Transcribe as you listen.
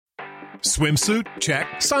Swimsuit? Check.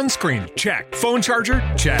 Sunscreen? Check. Phone charger?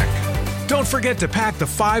 Check. Don't forget to pack the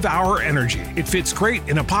 5-Hour Energy. It fits great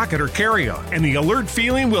in a pocket or carry-on, and the alert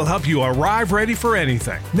feeling will help you arrive ready for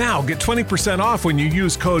anything. Now get 20% off when you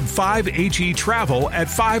use code 5HETRAVEL at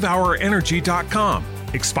 5hourenergy.com.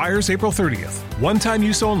 Expires April 30th. One-time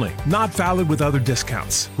use only. Not valid with other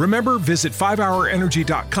discounts. Remember, visit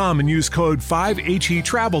 5hourenergy.com and use code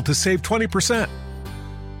 5HETRAVEL to save 20%.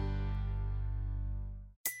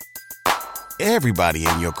 Everybody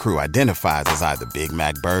in your crew identifies as either Big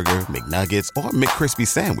Mac Burger, McNuggets, or McCrispy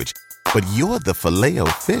Sandwich. But you're the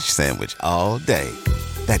Filet-O-Fish Sandwich all day.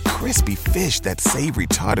 That crispy fish, that savory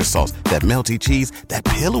tartar sauce, that melty cheese, that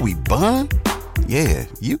pillowy bun. Yeah,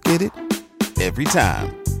 you get it. Every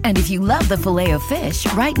time. And if you love the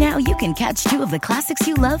Filet-O-Fish, right now you can catch two of the classics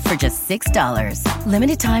you love for just $6.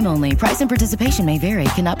 Limited time only. Price and participation may vary.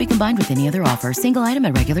 Cannot be combined with any other offer. Single item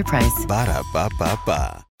at regular price.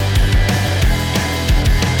 Ba-da-ba-ba-ba.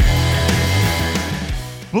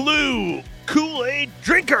 Blue Kool-Aid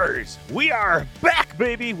drinkers, we are back,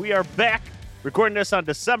 baby. We are back. Recording this on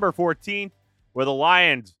December 14th, where the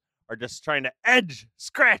Lions are just trying to edge,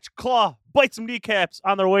 scratch, claw, bite some kneecaps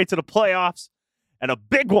on their way to the playoffs. And a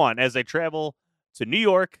big one as they travel to New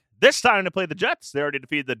York, this time to play the Jets. They already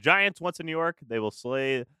defeated the Giants once in New York. They will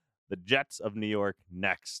slay the Jets of New York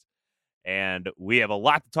next. And we have a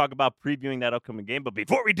lot to talk about previewing that upcoming game. But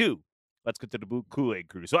before we do, let's get to the Blue Kool-Aid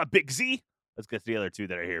crew. So I'm Big Z. Let's get to the other two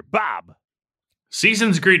that are here. Bob.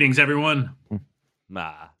 Season's greetings, everyone.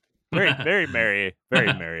 Very, very merry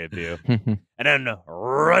of you. And then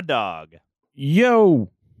Rud Dog.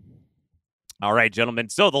 Yo. All right, gentlemen.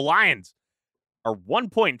 So the Lions are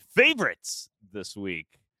 1-point favorites this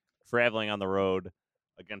week, traveling on the road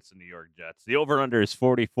against the New York Jets. The over-under is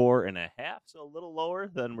 44.5, so a little lower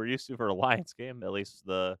than we're used to for a Lions game, at least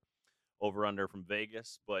the over-under from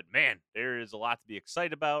Vegas. But, man, there is a lot to be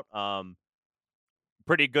excited about.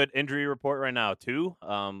 Pretty good injury report right now, too.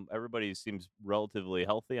 Everybody seems relatively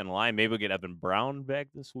healthy on the line. Maybe we'll get Evan Brown back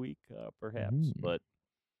this week, perhaps. But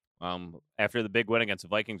after the big win against the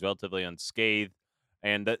Vikings, relatively unscathed.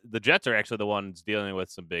 And the Jets are actually the ones dealing with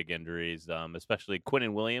some big injuries, especially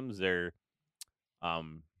Quinnen Williams, their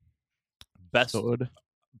probably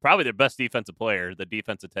their best defensive player, the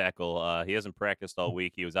defensive tackle. He hasn't practiced all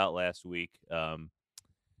week. He was out last week.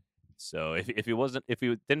 So if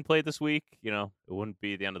he didn't play this week, it wouldn't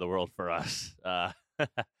be the end of the world for us.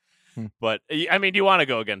 But I mean, you want to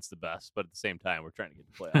go against the best, but at the same time, we're trying to get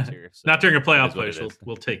the playoffs here. So not during a playoff push.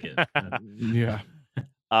 We'll take it. Yeah.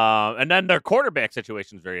 And then their quarterback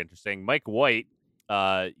situation is very interesting. Mike White,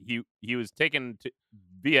 he was taken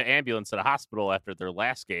via ambulance to the hospital after their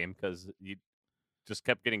last game because he just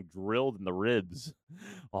kept getting drilled in the ribs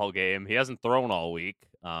all game. He hasn't thrown all week.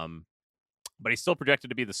 But he's still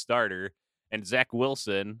projected to be the starter. And Zach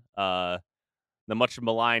Wilson, the much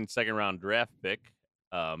maligned second-round draft pick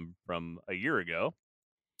from a year ago,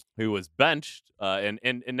 who was benched and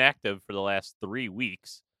inactive for the last 3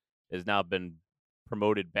 weeks, has now been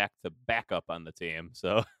promoted back to backup on the team.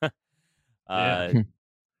 So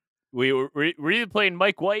we were either playing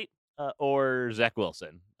Mike White or Zach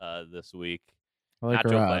Wilson this week. Like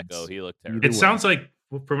Not Joe Flacco. He looked terrible. It sounds like,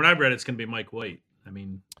 from what I've read, it's going to be Mike White. I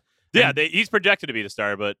mean... Yeah, he's projected to be the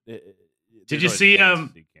star, but... Did you see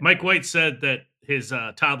Mike White said that his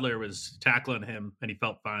toddler was tackling him and he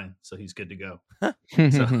felt fine, so he's good to go.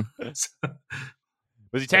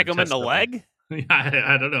 Was he tackling him in the leg?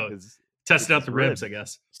 I don't know. Tested out the ribs, I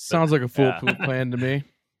guess. Sounds like a foolproof plan to me.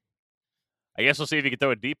 I guess we'll see if he can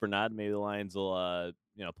throw it deep or not. Maybe the Lions will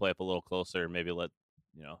play up a little closer, maybe let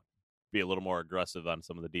be a little more aggressive on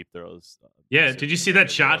some of the deep throws. Yeah, did you see that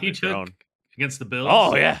shot he took against the Bills?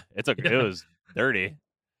 Oh, yeah. It was dirty.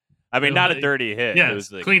 I mean, not a dirty hit. Yeah, it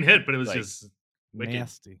was a clean hit, but it was just wicked.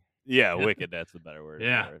 Nasty. Yeah, wicked. That's the better word.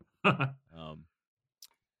 Yeah. For it.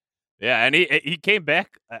 Yeah, and he came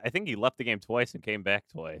back. I think he left the game twice and came back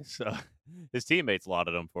twice. So his teammates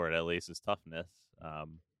lauded him for it, at least his toughness.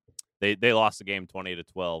 They lost the game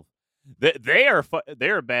 20-12. They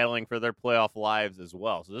are battling for their playoff lives as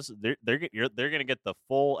well. So they're going to get the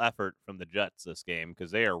full effort from the Jets this game because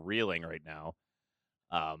they are reeling right now.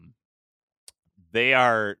 They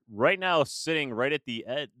are right now sitting right at the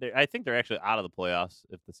edge. I think they're actually out of the playoffs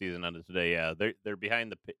if the season ended today. Yeah, they're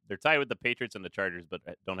behind they're tied with the Patriots and the Chargers, but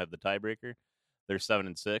don't have the tiebreaker. They're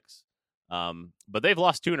 7-6. But they've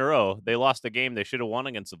lost 2 in a row. They lost a game they should have won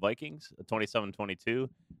against the Vikings, 27-22, and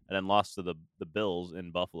then lost to the Bills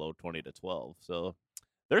in Buffalo, 20-12. So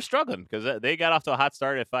they're struggling because they got off to a hot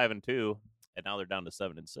start at 5-2, and now they're down to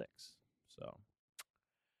 7-6. So,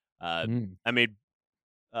 I mean,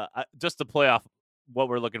 just the playoff what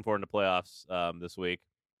we're looking for in the playoffs this week.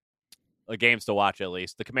 Games to watch, at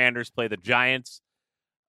least. The Commanders play the Giants.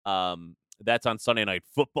 That's on Sunday Night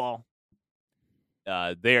Football.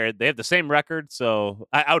 They have the same record, so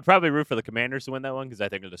I would probably root for the Commanders to win that one because I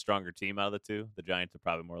think they're the stronger team out of the two. The Giants are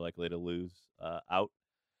probably more likely to lose out.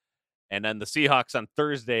 And then the Seahawks on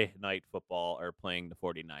Thursday Night Football are playing the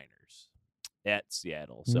 49ers at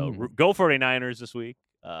Seattle. So go 49ers this week.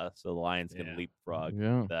 So the Lions can leapfrog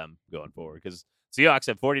them going forward because Seahawks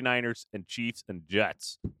have 49ers and Chiefs and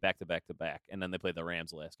Jets back to back to back. And then they play the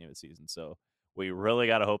Rams the last game of the season. So we really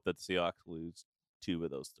got to hope that the Seahawks lose 2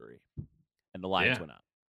 of those 3. And the Lions went out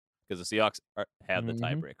because the Seahawks have the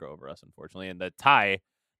tiebreaker over us, unfortunately. And the tie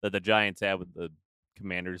that the Giants have with the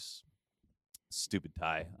Commanders, stupid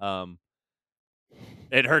tie,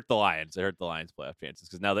 it hurt the Lions. It hurt the Lions' playoff chances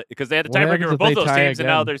because they had the tiebreaker for both those teams, and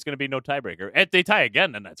now there's going to be no tiebreaker. If they tie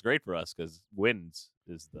again, then that's great for us because wins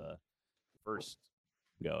is the first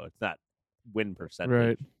go. It's not win percentage.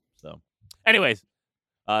 Right. So, anyways,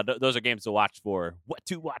 those are games to watch for. What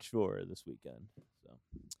to watch for this weekend. So.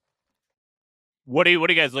 What are you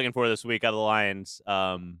guys looking for this week out of the Lions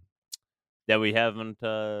that we haven't,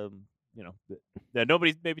 that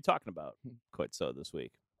nobody's maybe talking about quite so this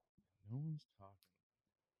week? No one's talking.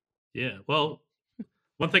 Yeah, well,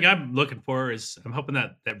 one thing I'm looking for is I'm hoping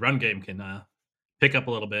that run game can pick up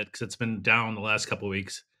a little bit because it's been down the last couple of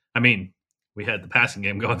weeks. I mean, we had the passing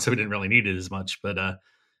game going, so we didn't really need it as much. But I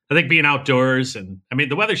think being outdoors and, I mean,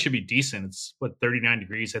 the weather should be decent. It's, 39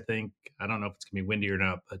 degrees, I think. I don't know if it's going to be windy or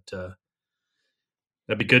not, but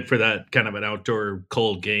that'd be good for that kind of an outdoor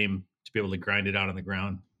cold game to be able to grind it out on the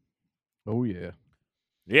ground. Oh, yeah.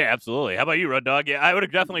 Yeah, absolutely. How about you, Rud Dog? Yeah, I would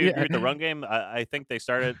definitely agree with the run game. I think they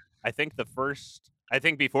started, I think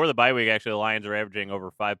before the bye week, actually, the Lions are averaging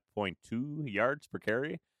over 5.2 yards per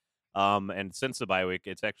carry. And since the bye week,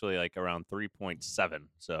 it's actually like around 3.7.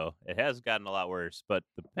 So it has gotten a lot worse, but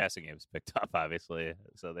the passing game's picked up, obviously.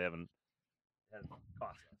 So they haven't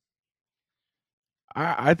cost us.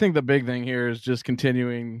 I think the big thing here is just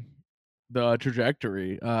continuing the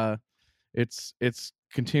trajectory. It's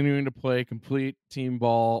continuing to play complete team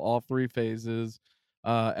ball, all 3 phases,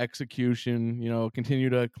 execution. Continue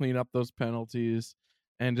to clean up those penalties,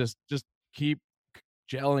 and just keep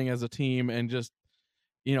gelling as a team, and just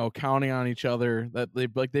counting on each other. That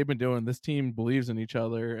they've been doing. This team believes in each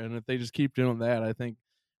other, and if they just keep doing that, I think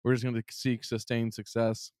we're just going to seek sustained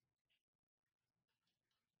success.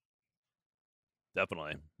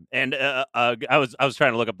 Definitely. And I was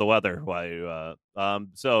trying to look up the weather while you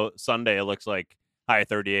so Sunday it looks like high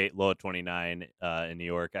 38, low at 29 in New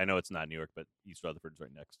York. I know it's not New York, but East Rutherford's right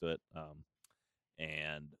next to it.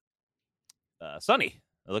 And sunny.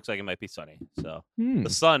 It looks like it might be sunny. So the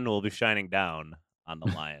sun will be shining down on the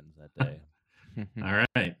Lions that day. All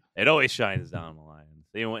right. It always shines down on the Lions,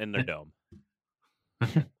 even in their dome.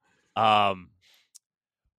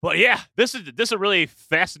 But yeah, this is a really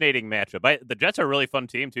fascinating matchup. The Jets are a really fun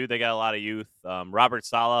team too. They got a lot of youth. Robert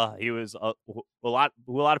Saleh, he was who a lot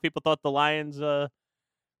of people thought the Lions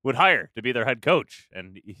would hire to be their head coach,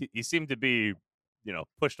 and he seemed to be,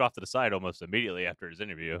 pushed off to the side almost immediately after his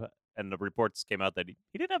interview. And the reports came out that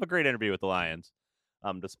he didn't have a great interview with the Lions,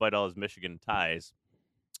 despite all his Michigan ties.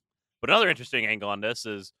 But another interesting angle on this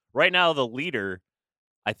is right now the leader,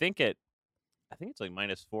 I think it's like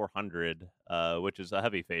minus 400, which is a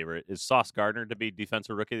heavy favorite, is Sauce Gardner to be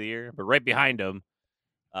Defensive Rookie of the Year. But right behind him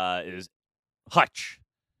is Hutch.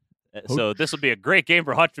 So this will be a great game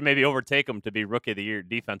for Hutch to maybe overtake him to be Rookie of the Year,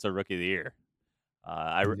 Defensive Rookie of the Year.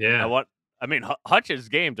 Hutch's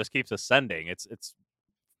game just keeps ascending. It's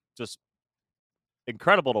just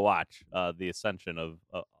incredible to watch the ascension of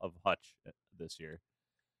Hutch this year.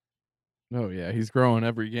 Oh yeah, he's growing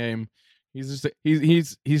every game. He's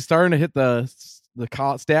starting to hit the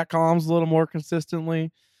stat columns a little more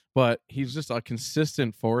consistently, but he's just a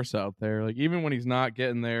consistent force out there. Like even when he's not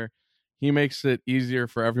getting there, he makes it easier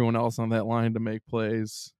for everyone else on that line to make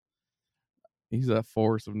plays. He's a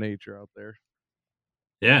force of nature out there.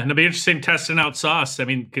 Yeah, and it'll be interesting testing out Sauce. I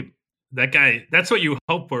mean, that guy, that's what you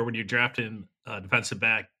hope for when you're drafting a defensive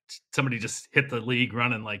back. Somebody just hit the league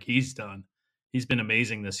running like he's done. He's been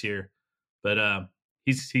amazing this year. But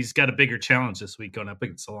he's got a bigger challenge this week going up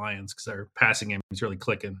against the Lions because our passing game is really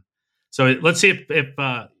clicking. So let's see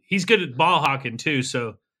if he's good at ball hawking too.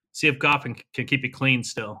 So see if Goff can keep it clean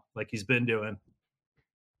still like he's been doing.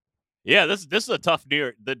 Yeah, this is a tough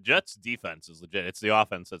year. The Jets' defense is legit. It's the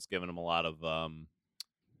offense that's given them a lot of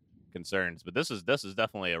concerns. But this is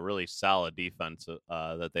definitely a really solid defense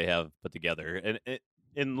that they have put together. And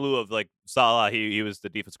in lieu of like Saleh, he was the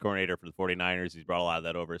defense coordinator for the 49ers. He's brought a lot of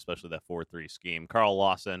that over, especially that 4-3 scheme. Carl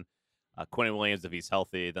Lawson, Quentin Williams, if he's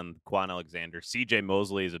healthy, then Quan Alexander. C.J.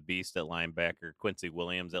 Mosley is a beast at linebacker. Quincy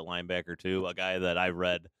Williams at linebacker, too. A guy that I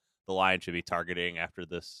read the Lions should be targeting after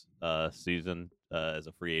this season as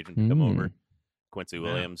a free agent to come over. Quincy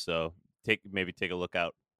Williams. So maybe take a look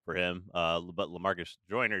out for him. But LaMarcus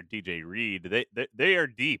Joyner, DJ Reed, they are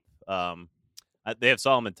deep. They have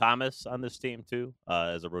Solomon Thomas on this team, too,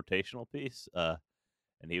 as a rotational piece. And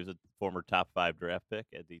he was a former top 5 draft pick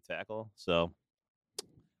at D tackle. So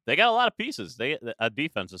they got a lot of pieces. A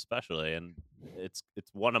defense especially, and it's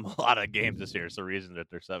won them a lot of games this year. It's the reason that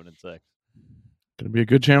they're 7-6. Going to be a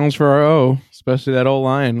good challenge for our O, especially that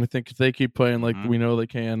O-line. I think if they keep playing like we know they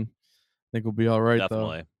can, I think we'll be all right.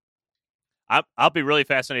 Definitely. Though. I'll be really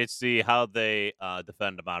fascinated to see how they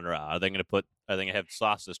defend Amon-Ra. Are they going to have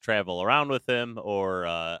Sauce's travel around with him, or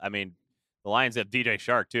the Lions have DJ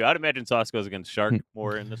Shark too. I'd imagine Sauce goes against Shark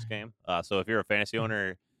more in this game. So if you're a fantasy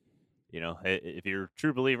owner, if you're a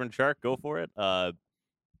true believer in Shark, go for it. I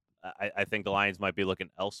think the Lions might be looking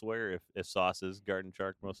elsewhere if Sauce is guarding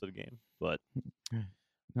Shark most of the game. But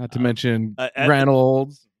not to mention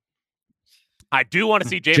Reynolds. I do want to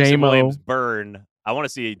see Jameson Williams burn. I want to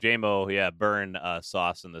see J-Mo, burn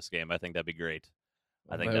Sauce in this game. I think that'd be great.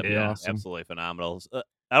 I think that'd be awesome. Absolutely phenomenal.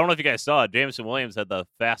 I don't know if you guys saw it. Jameson Williams had the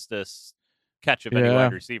fastest catch of any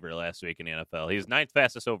wide receiver last week in the NFL. He's 9th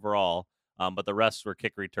fastest overall, but the rest were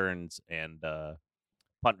kick returns and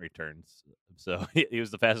punt returns. So he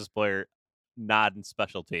was the fastest player not in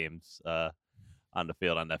special teams on the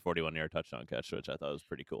field on that 41-yard touchdown catch, which I thought was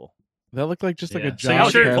pretty cool. That looked like just like a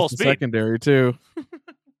jog past the secondary, too.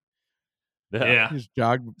 Yeah.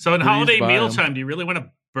 So in holiday mealtime, do you really want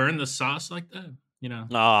to burn the sauce like that?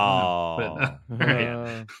 Oh.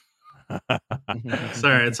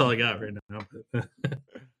 Sorry, that's all I got right now.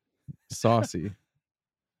 Saucy.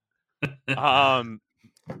 And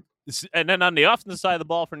then on the offensive side of the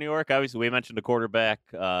ball for New York, obviously we mentioned the quarterback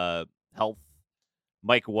health.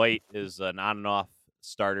 Mike White is an on and off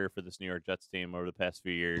starter for this New York Jets team over the past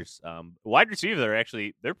few years. Wide receiver,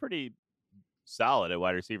 they're pretty solid at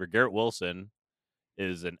wide receiver. Garrett Wilson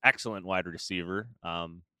is an excellent wide receiver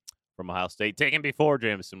from Ohio State, taken before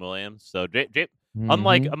Jameson Williams. So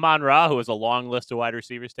unlike Amon-Ra, who has a long list of wide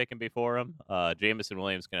receivers taken before him, Jameson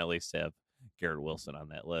Williams can at least have Garrett Wilson on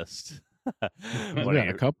that list.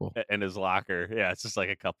 A couple in his locker. Yeah, it's just like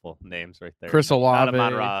a couple names right there. Chris Olave. Not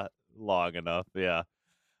Amon-Ra long enough. Yeah.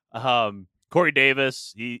 Corey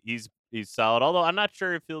Davis, he's solid. Although I'm not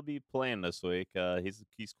sure if he'll be playing this week.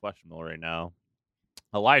 He's questionable right now.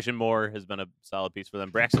 Elijah Moore has been a solid piece for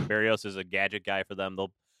them. Braxton Berrios is a gadget guy for them.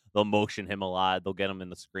 They'll motion him a lot. They'll get him in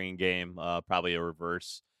the screen game. Probably a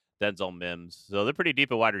reverse. Denzel Mims. So they're pretty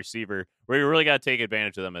deep at wide receiver. Where you really got to take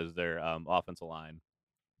advantage of them as their offensive line.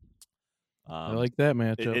 I like that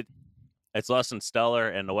matchup. It's less than stellar,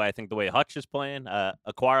 and the way Hutch is playing,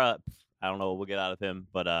 Aquara, I don't know what we'll get out of him,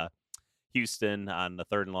 but Houston on the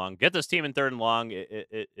 3rd and long. Get this team in 3rd and long.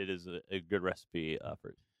 It is a good recipe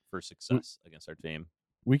for success against our team.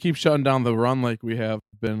 We keep shutting down the run like we have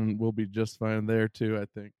been. We'll be just fine there too, I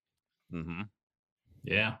think. Mm-hmm.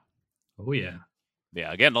 Yeah. Oh yeah.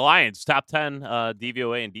 Yeah. Again, the Lions top 10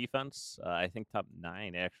 DVOA in defense. I think top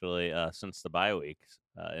 9 actually since the bye week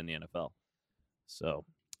in the NFL. So,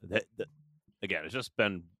 again, it's just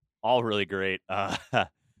been all really great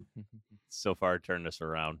so far. Turn this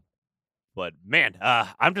around, but man,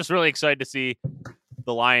 I'm just really excited to see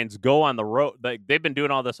the Lions go on the road. They've been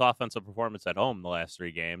doing all this offensive performance at home the last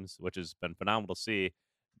 3 games, which has been phenomenal to see.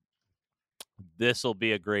 This will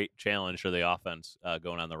be a great challenge for the offense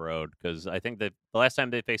going on the road, because I think that the last time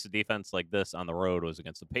they faced a defense like this on the road was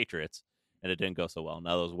against the Patriots, and it didn't go so well.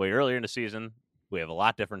 Now, that was way earlier in the season. We have a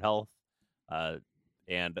lot different health.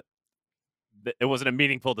 And it wasn't a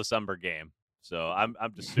meaningful December game. So I'm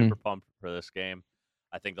just super pumped for this game.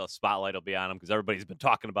 I think the spotlight will be on them because everybody's been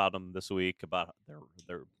talking about them this week, about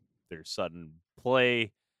their sudden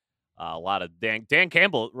play. A lot of Dan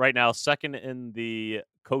Campbell right now, 2nd in the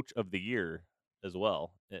coach of the year as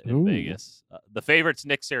well in Vegas. The favorite's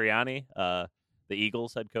Nick Sirianni, the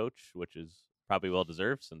Eagles head coach, which is probably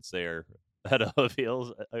well-deserved since they are head of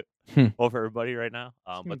heels over everybody right now.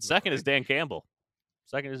 But 2nd is Dan Campbell.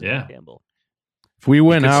 2nd is Dan Campbell. If we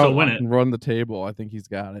win out and run the table, I think he's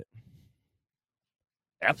got it.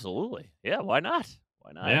 Absolutely. Yeah, why not?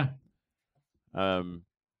 Why not? Yeah.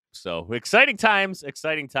 So exciting times. It's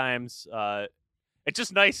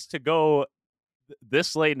just nice to go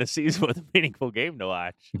this late in the season with a meaningful game to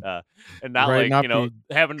watch. And not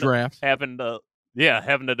having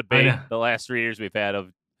to debate the last 3 years we've had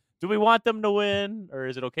of, do we want them to win, or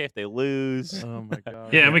is it okay if they lose? Oh my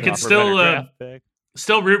god! Yeah, we could still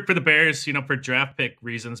still root for the Bears, for draft pick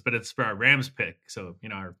reasons, but it's for our Rams pick. So,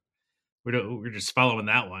 we're just following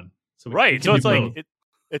that one. So right. So do it's both. like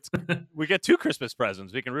it's we get 2 Christmas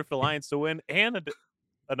presents. We can root for the Lions to win and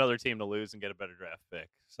another team to lose and get a better draft pick.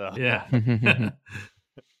 So yeah,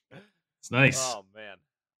 it's nice. Oh man,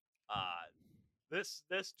 this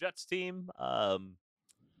Jets team,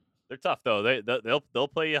 they're tough though. They'll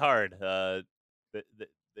play you hard.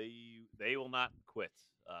 They will not quit.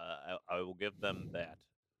 I will give them that.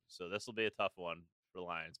 So this will be a tough one for the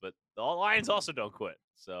Lions, but the Lions also don't quit.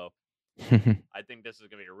 So I think this is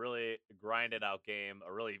going to be a really grinded out game,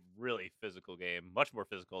 a really, really physical game, much more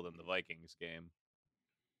physical than the Vikings game.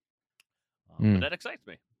 But that excites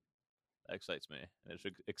me. That excites me. It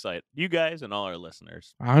should excite you guys and all our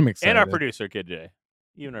listeners. I'm excited. And our producer, Kid J.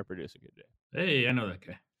 Even our producer, Kid J. Hey, I know that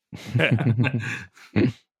guy.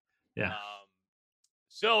 Yeah.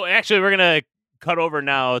 So actually, we're going to cut over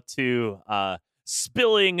now to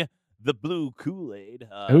spilling the blue Kool-Aid,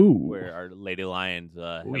 where our Lady Lions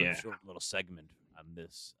have a short little segment on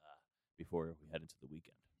this before we head into the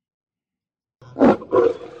weekend.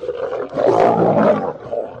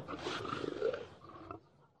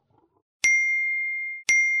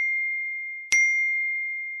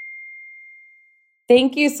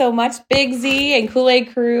 Thank you so much, Big Z and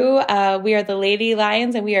Kool-Aid crew. We are the Lady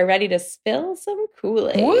Lions, and we are ready to spill some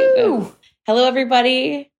Kool-Aid. Woo! Hello,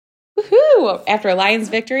 everybody. Woohoo! After a Lions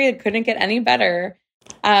victory, it couldn't get any better.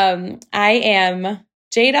 I am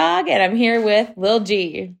J-Dog, and I'm here with Lil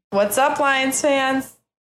G. What's up, Lions fans?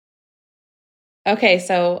 Okay,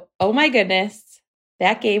 so, oh my goodness,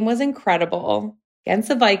 that game was incredible. Against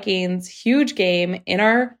the Vikings, huge game in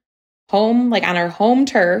our home, like on our home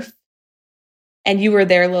turf. And you were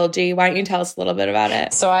there, Lil G. Why don't you tell us a little bit about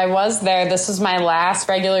it? So I was there. This was my last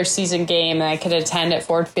regular season game that I could attend at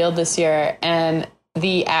Ford Field this year. And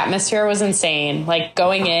the atmosphere was insane. Like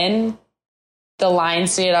going in, the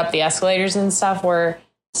lines to get up the escalators and stuff were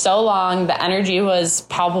so long. The energy was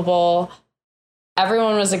palpable.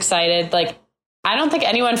 Everyone was excited. Like, I don't think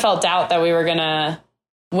anyone felt doubt that we were going to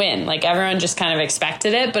win. Like everyone just kind of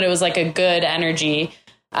expected it, but it was like a good energy.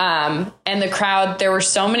 And the crowd, there were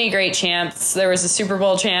so many great chants. There was a Super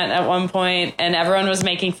Bowl chant at one point, and everyone was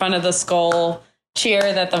making fun of the skull cheer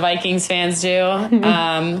that the Vikings fans do.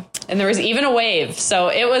 And there was even a wave. So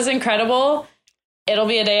it was incredible. It'll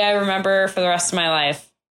be a day I remember for the rest of my life.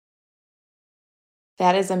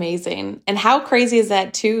 That is amazing. And how crazy is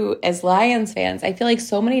that too, as Lions fans? I feel like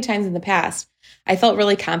so many times in the past, I felt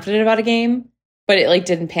really confident about a game, but it like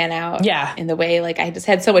didn't pan out in the way, like I just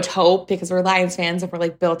had so much hope because we're Lions fans and we're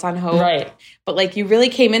like built on hope. Right. But like you really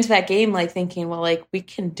came into that game like thinking, well, like we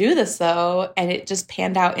can do this though. And it just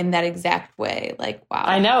panned out in that exact way. Like, wow.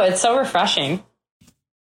 I know. It's so refreshing.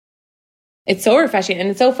 It's so refreshing. And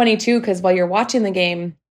it's so funny too, because while you're watching the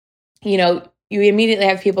game, you know, you immediately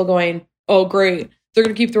have people going, oh, great. They're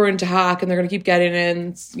going to keep throwing to Hawk and they're going to keep getting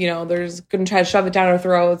in. You know, they're going to try to shove it down our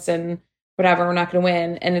throats and whatever, we're not going to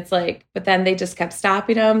win. And it's like, but then they just kept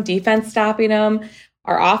stopping them, defense stopping them.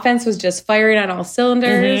 Our offense was just firing on all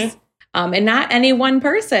cylinders. And not any one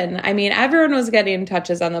person. I mean, everyone was getting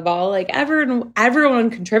touches on the ball. Like everyone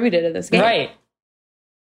contributed to this game. Right.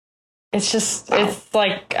 It's just, it's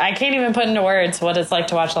like, I can't even put into words what it's like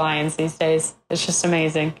to watch Lions these days. It's just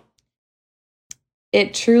amazing.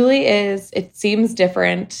 It truly is. It seems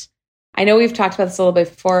different. I know we've talked about this a little bit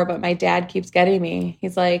before, but my dad keeps getting me.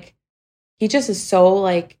 He's like, he just is so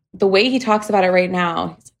like, the way he talks about it right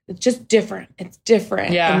now, it's just different. It's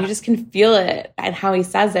different. Yeah. And you just can feel it and how he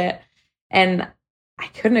says it. And I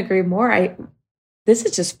couldn't agree more. This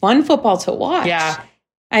is just fun football to watch. Yeah.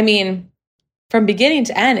 I mean, from beginning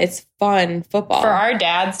to end, it's fun football. For our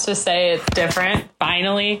dads to say it's different,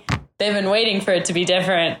 finally, they've been waiting for it to be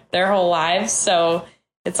different their whole lives. So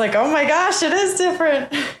it's like, oh my gosh, it is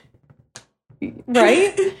different.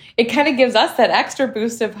 Right? It kind of gives us that extra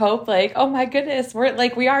boost of hope. Like, oh my goodness,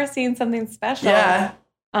 we are seeing something special. Yeah.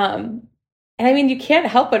 And I mean, you can't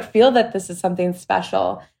help but feel that this is something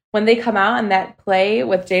special. When they come out in that play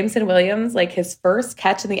with Jameson Williams, like his first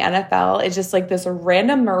catch in the NFL is just like this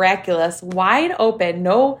random, miraculous, wide open,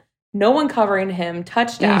 no one covering him,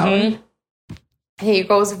 touchdown. Mm-hmm. He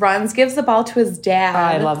goes, runs, gives the ball to his dad.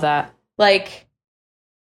 I love that. Like,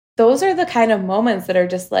 those are the kind of moments that are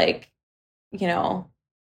just like, you know,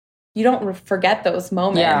 you don't forget those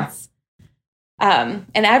moments. Yeah.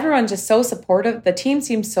 And everyone's just so supportive. The team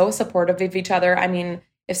seems so supportive of each other. I mean,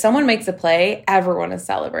 if someone makes a play, everyone is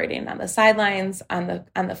celebrating on the sidelines, on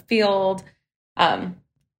the field.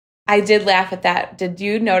 I did laugh at that. Did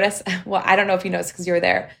you notice? Well, I don't know if you noticed because you were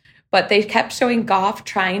there, but they kept showing Goff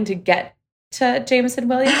trying to get to Jameson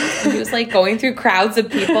Williams. And he was like going through crowds of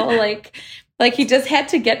people, like he just had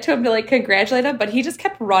to get to him to like congratulate him, but he just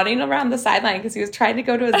kept running around the sideline because he was trying to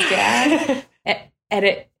go to his dad, and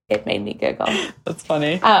it made me giggle. That's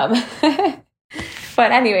funny.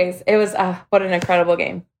 But anyways, it was what an incredible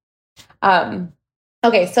game.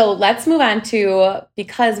 Okay, so let's move on to,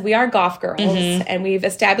 because we are golf girls, and we've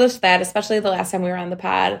established that, especially the last time we were on the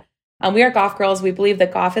pod. We are golf girls. We believe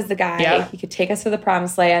that Goff is the guy. Yep. He could take us to the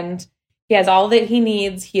promised land. He has all that he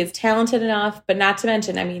needs. He is talented enough, but not to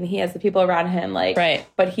mention, I mean, he has the people around him. Right.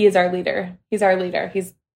 But he is our leader. He's our leader.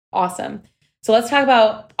 He's awesome. So let's talk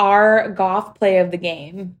about our Goff play of the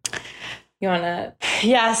game. You want to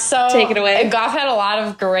take it away? Goff had a lot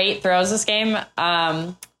of great throws this game.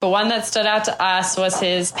 The one that stood out to us was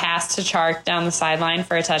his pass to Chark down the sideline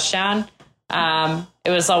for a touchdown. It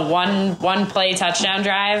was a one play touchdown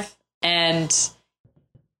drive, and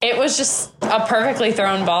it was just a perfectly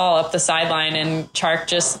thrown ball up the sideline, and Chark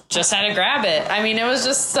just had to grab it. I mean, it was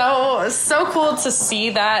just so cool to see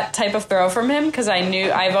that type of throw from him, because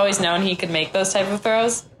I've always known he could make those type of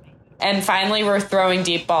throws. And finally, we're throwing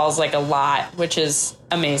deep balls like a lot, which is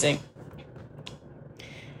amazing.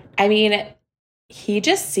 I mean, he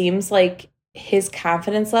just seems like his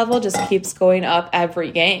confidence level just keeps going up every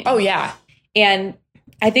game. Oh, yeah. And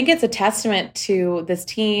I think it's a testament to this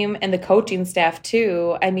team and the coaching staff,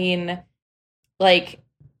 too. I mean, like,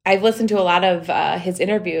 I've listened to a lot of his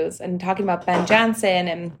interviews and talking about Ben Johnson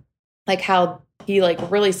and, like, how he, like,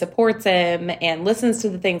 really supports him and listens to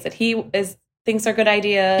the things that he thinks are good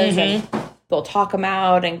ideas, and they'll talk them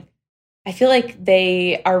out. And I feel like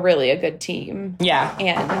they are really a good team. Yeah.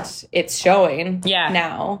 And it's showing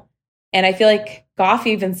now. And I feel like Goff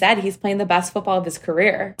even said he's playing the best football of his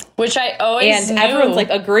career. Which I always knew. And everyone's,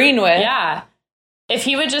 like, agreeing with. Yeah.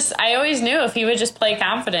 I always knew if he would just play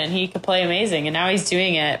confident, he could play amazing. And now he's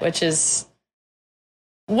doing it, which is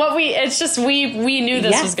we knew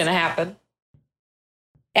this was going to happen.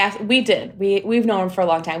 We did. We've known him for a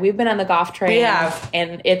long time. We've been on the Goff train. We have.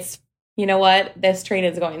 And it's, you know what? This train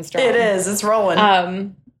is going strong. It is. It's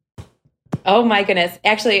rolling. Oh, my goodness.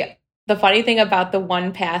 Actually, the funny thing about the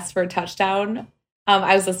one pass for a touchdown,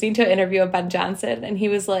 I was listening to an interview of Ben Johnson, and he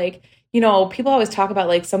was like, you know, people always talk about,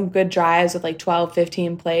 like, some good drives with, like, 12,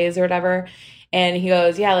 15 plays or whatever. And he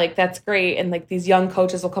goes, yeah, like, that's great. And, like, these young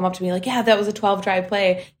coaches will come up to me like, yeah, that was a 12-drive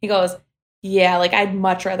play. He goes, yeah, like, I'd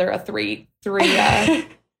much rather a three-play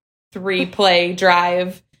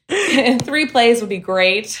drive. 3 plays would be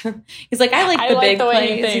great. He's like, I like the big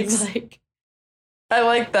plays. He's like, I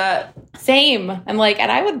like that. Same. I'm like,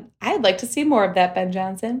 and I'd like to see more of that, Ben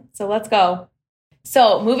Johnson. So let's go.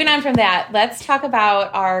 So moving on from that, let's talk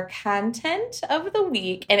about our content of the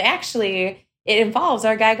week. And actually, it involves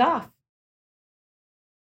our guy Goff.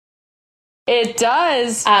 It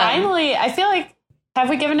does. Finally, I feel like, have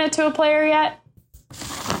we given it to a player yet?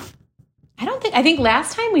 I think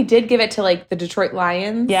last time we did give it to, like, the Detroit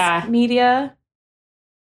Lions media.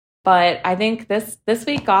 But I think this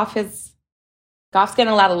week Goff's getting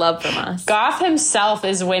a lot of love from us. Goff himself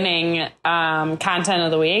is winning content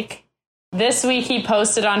of the week. This week he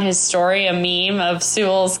posted on his story a meme of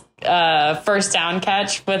Sewell's first down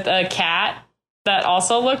catch with a cat that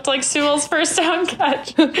also looked like Sewell's first down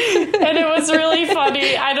catch. And it was really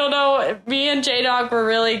funny. I don't know. Me and J-Dog were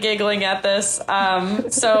really giggling at this.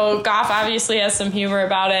 So Goff obviously has some humor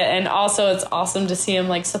about it. And also it's awesome to see him,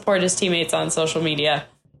 like, support his teammates on social media.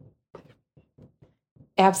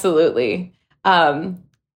 Absolutely. I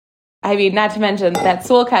mean, not to mention that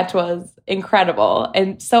Sewell catch was incredible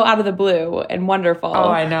and so out of the blue and wonderful. Oh,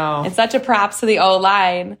 I know. And such a props to the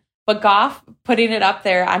O-line. But Goff putting it up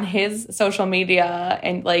there on his social media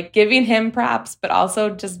and, like, giving him props, but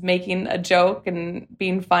also just making a joke and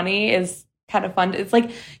being funny is kind of fun. It's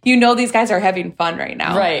like, you know, these guys are having fun right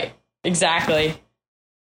now. Right. Exactly.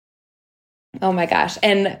 Oh my gosh.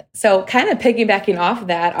 And so kind of piggybacking off of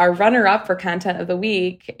that, our runner-up for content of the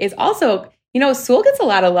week is also, you know, Sewell gets a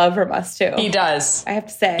lot of love from us too. He does. I have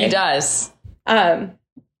to say. He does.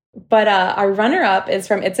 But our runner-up is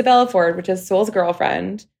from Isabella Ford, which is Sewell's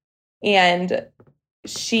girlfriend. And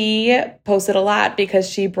she posted a lot because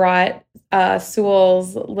she brought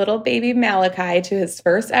Sewell's little baby Malachi to his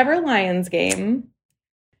first ever Lions game.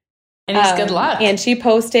 And he's good luck. And she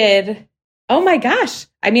posted, oh my gosh.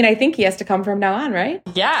 I mean, I think he has to come from now on, right?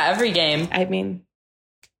 Yeah, every game. I mean,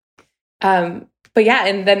 but yeah,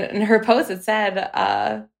 and then in her post it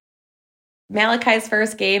said, Malachi's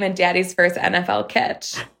first game and Daddy's first NFL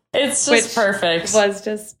catch. It's just perfect. Was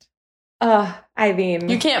just, I mean,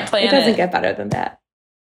 you can't plan it. It doesn't get better than that.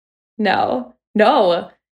 No.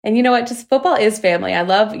 And you know what? Just football is family. I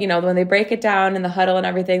love, when they break it down in the huddle and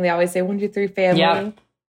everything, they always say 1, 2, 3 family. Yep.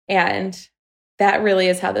 And that really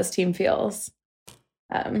is how this team feels.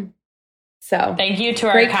 So thank you to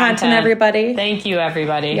our great content, everybody. Thank you,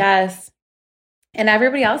 everybody. Yes. And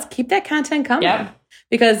everybody else, keep that content coming. Yep.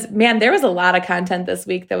 Because, man, there was a lot of content this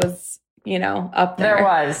week that was, up there.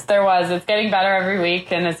 There was. It's getting better every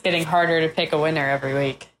week, and it's getting harder to pick a winner every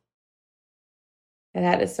week. And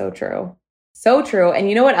that is so true. So true. And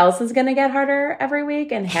you know what else is going to get harder every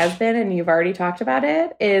week and has been, and you've already talked about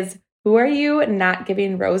it, is who are you not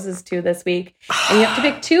giving roses to this week? And you have to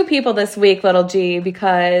pick 2 people this week, little G,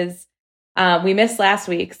 because we missed last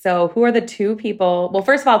week. So who are the 2 people? Well,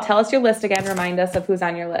 first of all, tell us your list again. Remind us of who's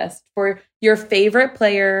on your list for your favorite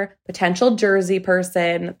player, potential jersey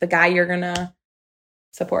person, the guy you're going to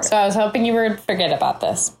support. So I was hoping you would forget about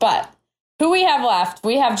this, but who we have left?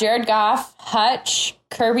 We have Jared Goff, Hutch,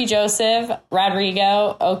 Kirby Joseph,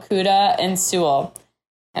 Rodrigo, Okuda, and Sewell.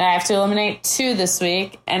 And I have to eliminate 2 this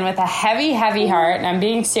week. And with a heavy, heavy heart, and I'm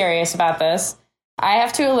being serious about this, I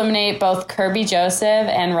have to eliminate both Kirby Joseph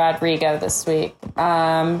and Rodrigo this week.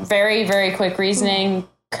 Very, very quick reasoning.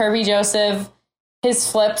 Kirby Joseph,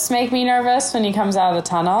 his flips make me nervous when he comes out of the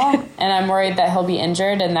tunnel. And I'm worried that he'll be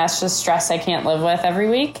injured. And that's just stress I can't live with every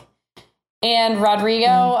week. And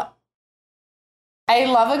Rodrigo... I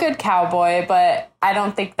love a good cowboy, but I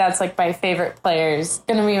don't think that's like my favorite players,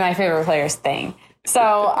 going to be my favorite players thing.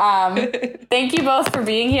 So thank you both for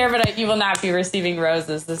being here, but you will not be receiving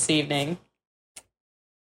roses this evening.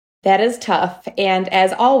 That is tough. And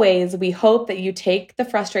as always, we hope that you take the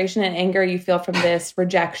frustration and anger you feel from this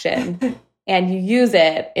rejection and you use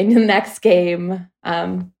it in the next game.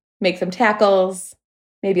 Make some tackles,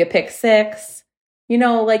 maybe a pick 6.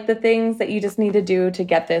 Like the things that you just need to do to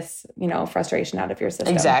get this, frustration out of your system.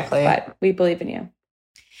 Exactly. But we believe in you.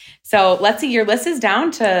 So let's see, your list is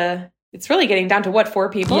down to, it's really getting down to what, 4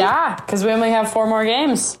 people? Yeah, because we only have 4 more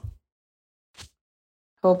games.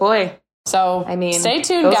 Oh boy. So stay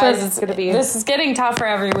tuned, guys. This is getting tougher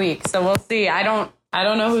every week. So we'll see. I don't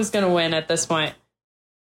know who's going to win at this point.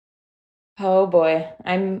 Oh boy.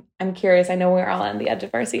 I'm curious. I know we're all on the edge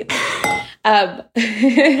of our seats.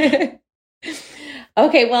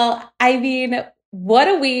 Okay, well, what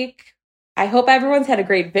a week. I hope everyone's had a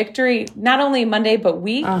great victory, not only Monday, but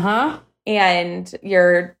week. And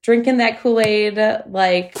you're drinking that Kool-Aid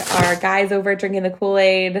like our guys over drinking the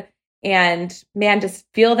Kool-Aid. And, man, just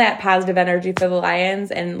feel that positive energy for the Lions,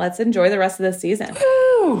 and let's enjoy the rest of the season.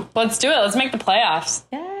 Woo! Let's do it. Let's make the playoffs.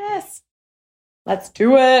 Yes. Let's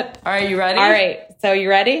do it. All right, you ready? All right, so you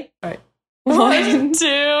ready? All right. 1,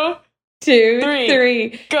 2,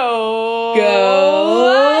 3. Go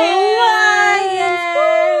Lions!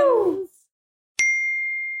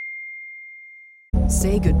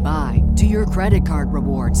 Say goodbye to your credit card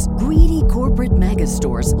rewards. Greedy corporate mega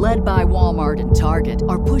stores, led by Walmart and Target,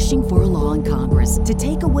 are pushing for a law in Congress to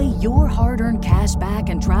take away your hard-earned cash back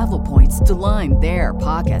and travel points to line their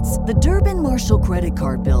pockets. The Durbin-Marshall credit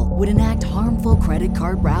card bill would enact harmful credit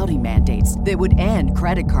card routing mandates that would end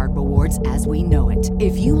credit card rewards as we know it.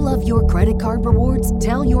 If you love your credit card rewards,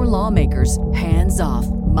 tell your lawmakers, hands off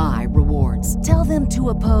my rewards. Tell them to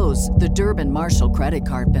oppose the Durbin-Marshall credit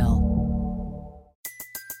card bill.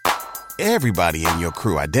 Everybody in your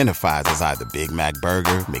crew identifies as either Big Mac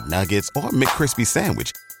Burger, McNuggets, or McCrispy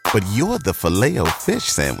Sandwich. But you're the Filet-O-Fish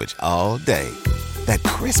Sandwich all day. That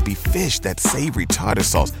crispy fish, that savory tartar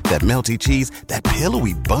sauce, that melty cheese, that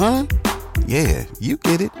pillowy bun. Yeah, you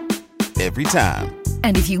get it. Every time.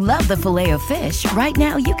 And if you love the Filet-O-Fish, right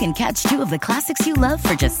now you can catch 2 of the classics you love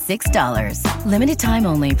for just $6. Limited time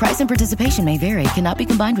only. Price and participation may vary. Cannot be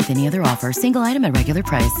combined with any other offer. Single item at regular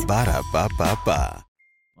price. Ba-da-ba-ba-ba.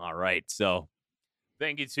 All right, so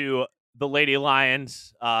thank you to the Lady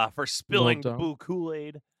Lions for spilling Boo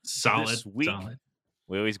Kool-Aid this week. Solid.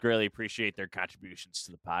 We always greatly appreciate their contributions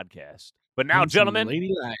to the podcast. But now, gentlemen,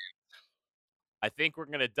 Lady Lions. I think we're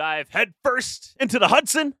going to dive head first into the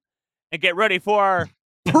Hudson and get ready for our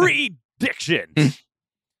predictions.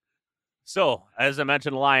 So, as I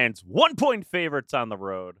mentioned, Lions 1-point favorites on the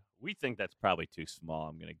road. We think that's probably too small,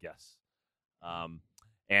 I'm going to guess.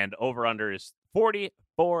 And over-under is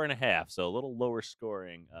 44.5, so a little lower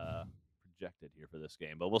scoring projected here for this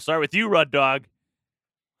game. But we'll start with you, Rud Dog.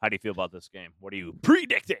 How do you feel about this game? What are you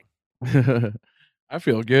predicting? I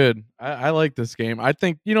feel good. I like this game. I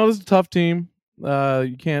think, this is a tough team.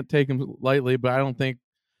 You can't take them lightly, but I don't think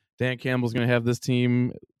Dan Campbell's going to have this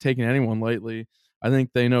team taking anyone lightly. I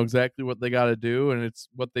think they know exactly what they got to do, and it's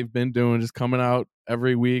what they've been doing, just coming out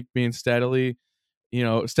every week, being steadily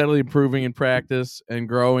improving in practice and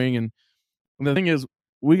growing. And the thing is,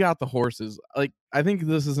 we got the horses. Like, I think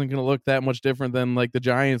this isn't going to look that much different than like the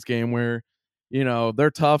Giants game where,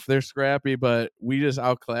 they're tough, they're scrappy, but we just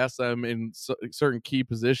outclass them in certain key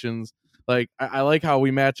positions. Like, I like how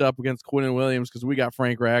we match up against Quinnen Williams because we got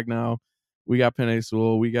Frank Ragnow, we got Penei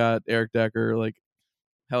Sewell, we got Eric Decker, like,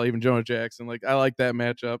 hell, even Jonah Jackson. Like, I like that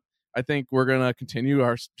matchup. I think we're going to continue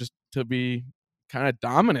just to be kind of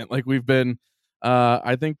dominant like we've been.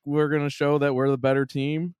 I think we're going to show that we're the better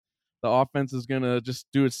team. The offense is going to just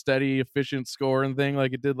do a steady, efficient scoring thing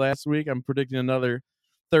like it did last week. I'm predicting another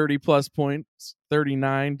 30-plus points,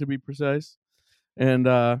 39 to be precise. And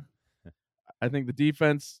I think the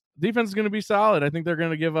defense is going to be solid. I think they're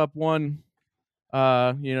going to give up one,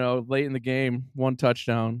 late in the game, one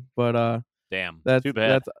touchdown. But damn, that's too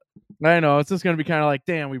bad. I know it's just going to be kind of like,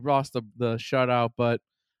 damn, we lost the shutout, but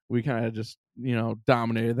we kind of just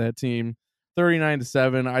dominated that team,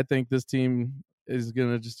 39-7. I think this team is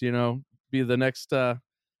going to just be the next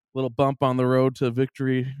little bump on the road to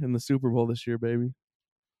victory in the Super Bowl this year, baby.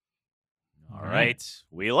 All right,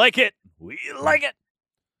 we like it. We like it.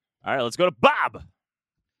 All right, let's go to Bob.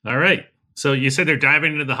 All right. So you said they're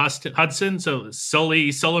diving into the Hudson. So Sully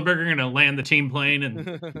Sullenberger going to land the team plane and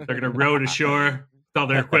they're going to row to shore with all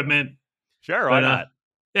their equipment. Sure, why not?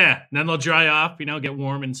 Yeah, and then they'll dry off, get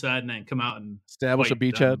warm inside, and then come out and establish a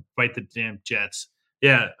beachhead, fight the damn Jets.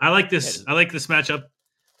 Yeah, I like this. I like this matchup.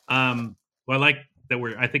 I like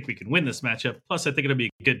that I think we can win this matchup. Plus, I think it'll be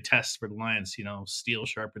a good test for the Lions. Steel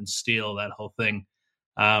sharpens steel, that whole thing.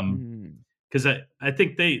 Because I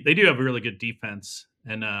think they do have a really good defense,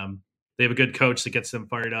 and they have a good coach that gets them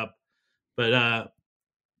fired up. But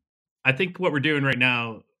I think what we're doing right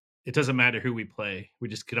now, it doesn't matter who we play. We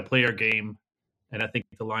just gotta play our game, and I think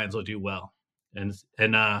the Lions will do well. And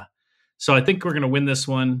so I think we're gonna win this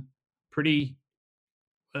one pretty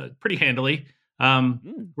handily.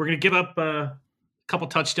 We're gonna give up a couple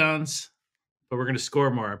touchdowns, but we're gonna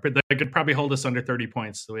score more. They could probably hold us under 30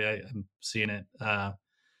 points the way I'm seeing it.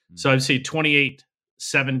 So I'd say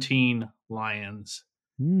 28-17 Lions,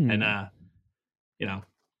 and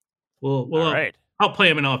we'll outplay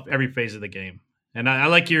them in every phase of the game. And I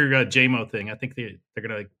like your JMO thing. I think they're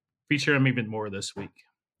going to feature him even more this week.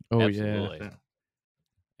 Oh, absolutely. Yeah.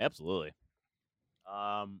 Absolutely.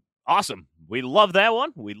 Awesome. We love that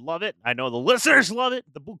one. We love it. I know the listeners love it.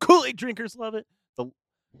 The Kool-Aid drinkers love it. The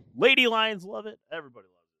Lady Lions love it. Everybody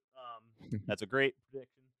loves it. That's a great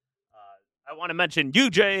prediction. I want to mention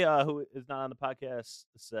UJ, who is not on the podcast,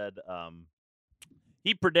 said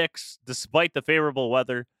he predicts, despite the favorable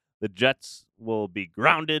weather, the Jets will be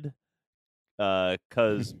grounded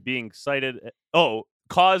cause being cited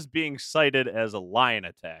as a lion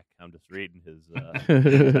attack. I'm just reading his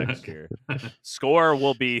text here. Score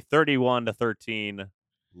will be 31-13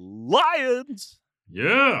 Lions.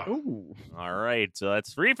 Yeah. Ooh. All right. So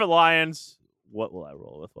that's 3 for the Lions. What will I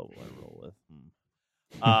roll with?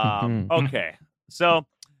 Okay. So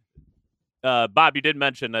Bob, you did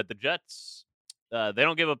mention that the Jets they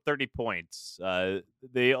don't give up 30 points.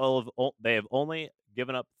 They have only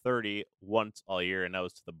given up 30 once all year, and that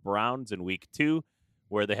was to the Browns in week 2,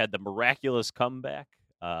 where they had the miraculous comeback.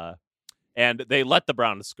 And they let the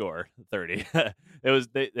Browns score 30.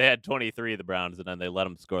 They had 23, the Browns, and then they let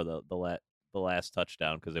them score the last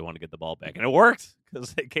touchdown because they wanted to get the ball back, and it worked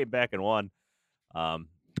because they came back and won. Oh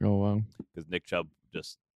wow! Because Nick Chubb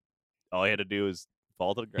just all he had to do is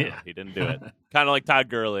fall to the ground. Yeah. He didn't do it. Kind of like Todd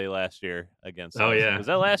Gurley last year against. Oh yeah, was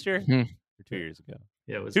that last year or 2 years ago?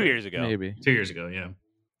 Yeah, it was 2 years ago. Maybe 2 years ago. Yeah.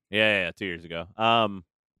 Yeah, 2 years ago.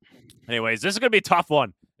 Anyways, this is gonna be a tough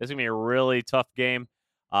one. This is gonna be a really tough game.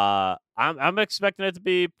 I'm expecting it to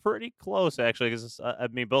be pretty close actually, because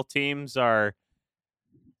both teams are.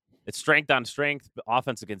 It's strength on strength,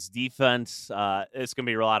 offense against defense. It's gonna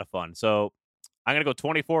be a lot of fun. So I'm gonna go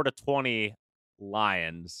 24-20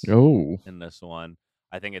 Lions. Oh, in this one,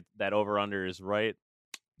 I think that over under is right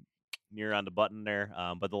near on the button there.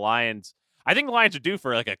 But the Lions, I think the Lions are due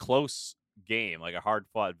for like a close game, like a hard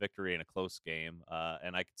fought victory in a close game.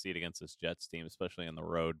 And I could see it against this Jets team, especially on the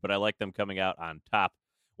road. But I like them coming out on top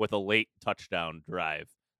with a late touchdown drive.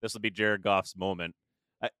 This will be Jared Goff's moment.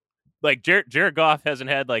 Jared Goff hasn't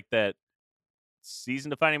had like that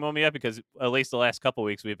season-defining moment yet, because at least the last couple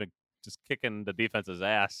weeks we've been just kicking the defense's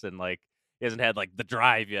ass, and like he hasn't had like the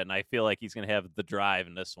drive yet. And I feel like he's gonna have the drive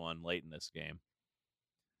in this one late in this game.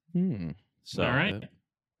 So all right,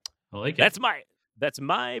 I like it. That's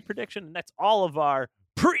my prediction, and that's all of our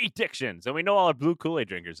predictions. And we know all our blue Kool-Aid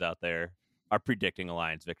drinkers out there are predicting a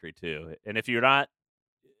Lions victory too. And if you're not,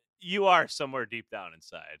 you are somewhere deep down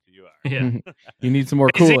inside. You are. Yeah. You need some more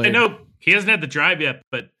Kool-Aid. No, he hasn't had the drive yet,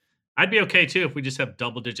 but I'd be okay too if we just have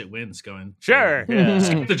double-digit wins going. Sure. Yeah.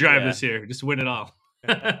 Skip the drive Yeah. this year. Just win it all.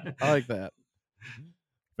 I like that.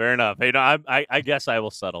 Fair enough. Hey, no, I guess I will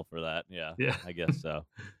settle for that. Yeah. Yeah. I guess so.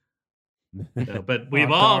 But we've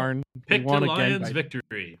Oh, all darn. We picked the won again Lions' by-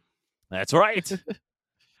 victory. That's right.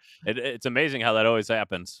 It's amazing how that always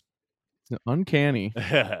happens. Uncanny.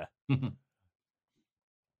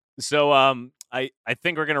 So I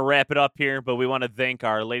think we're gonna wrap it up here, but we want to thank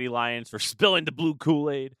our Lady Lions for spilling the blue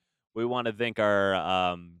Kool-Aid. We want to thank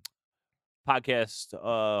our podcast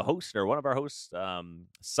host, or one of our hosts,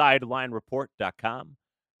 SidelineReport.com.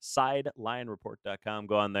 SidelineReport.com.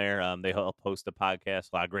 Go on there. They help host the podcast.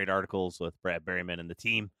 A lot of great articles with Brad Berryman and the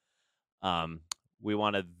team. We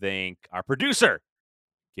want to thank our producer,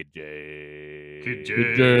 Kid J. Kid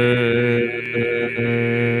J.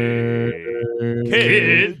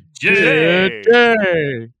 Kid J.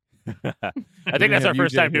 Yay! I think that's our have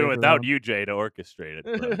first UJ time doing it here without around. UJ to orchestrate it.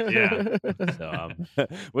 but- Yeah. So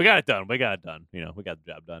we got it done. We got it done. We got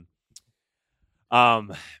the job done.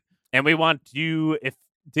 And we want you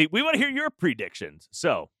we want to hear your predictions.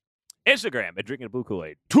 So Instagram at Drinking the Blue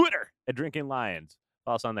Kool-Aid, Twitter at Drinking Lions.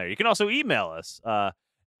 Follow us on there. You can also email us,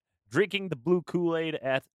 drinkingthebluekool-aid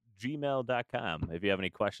at gmail.com if you have any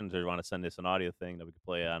questions or want to send us an audio thing that we can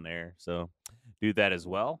play on air. So do that as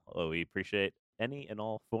well. We appreciate any and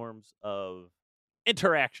all forms of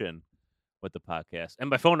interaction with the podcast. And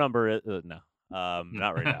my phone number is not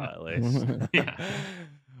right now, at least.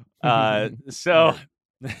 So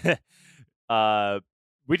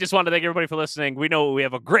we just want to thank everybody for listening. We know we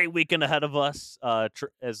have a great weekend ahead of us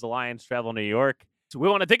as the Lions travel to New York. So we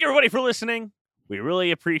want to thank everybody for listening. We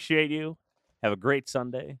really appreciate you. Have a great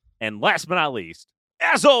Sunday. And last but not least,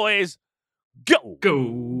 as always, go.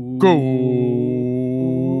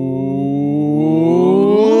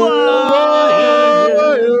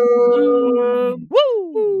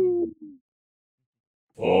 Woo!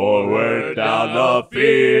 Forward down the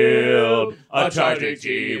field, a charging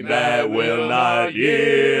team that will not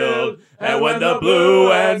yield. And when the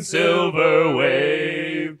blue and silver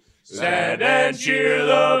wave, stand and cheer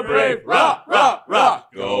the brave. Rock, rock,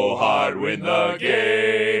 rock. Go hard, win the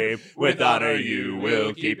game. With honor you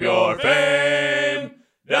will keep your fame.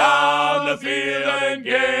 Down the field and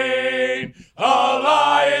gain a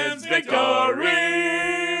Lions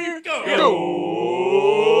victory.